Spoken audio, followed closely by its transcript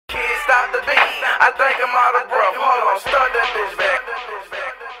think I'm out of breath. Hold on, start that bitch back.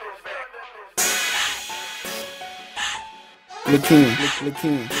 Look in.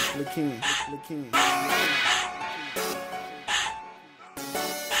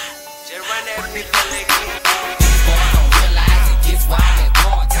 Just run that bitch like this. These boys don't realize it gets wild at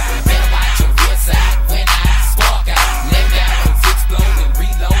wartime. Better watch your rear side when I spark out. Let barrels explode and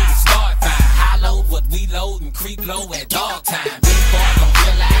reload and start fire. High load what we load and creep low at dog time. These boys don't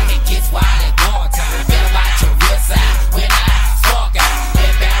realize it gets wild at wartime. Better watch your rear side when I spark out.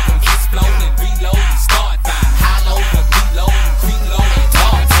 Let barrels explode and reload and start fire. High load what we load and creep low at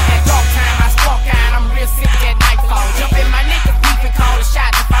dog time. At dog time I spark out, I'm real sick at nightfall. Jump in my niggas beef and call a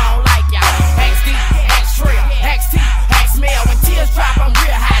shot if I don't like y'all. Axe D, axe Trill, axe T, axe Mel. When tears drop, I'm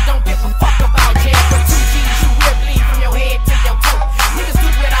real high, don't give a fuck about jail. For 2 G's, you will bleed from your head to your toe. Niggas do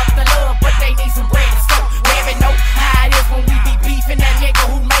without the love, but they need some bread and soap. Webbie know how it is when we be beefing. That nigga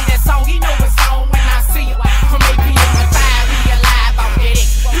who made that song, he know it's on when I see him. From 8 p.m. to 5, we alive out that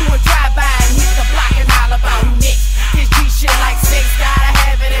X. Do a drive-by and hit the block and all about who next. This G shit like sex, gotta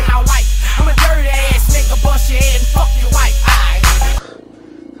have it in my life. I'm a dirty ass nigga, bust your head and fuck your wife. Aight.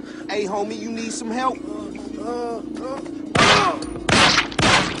 Hey homie, you need some help?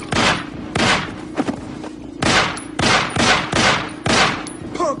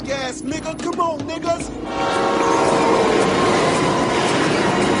 Punk ass nigga, come on niggas!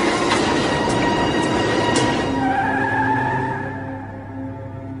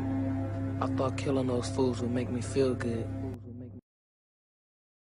 I thought killing those fools would make me feel good.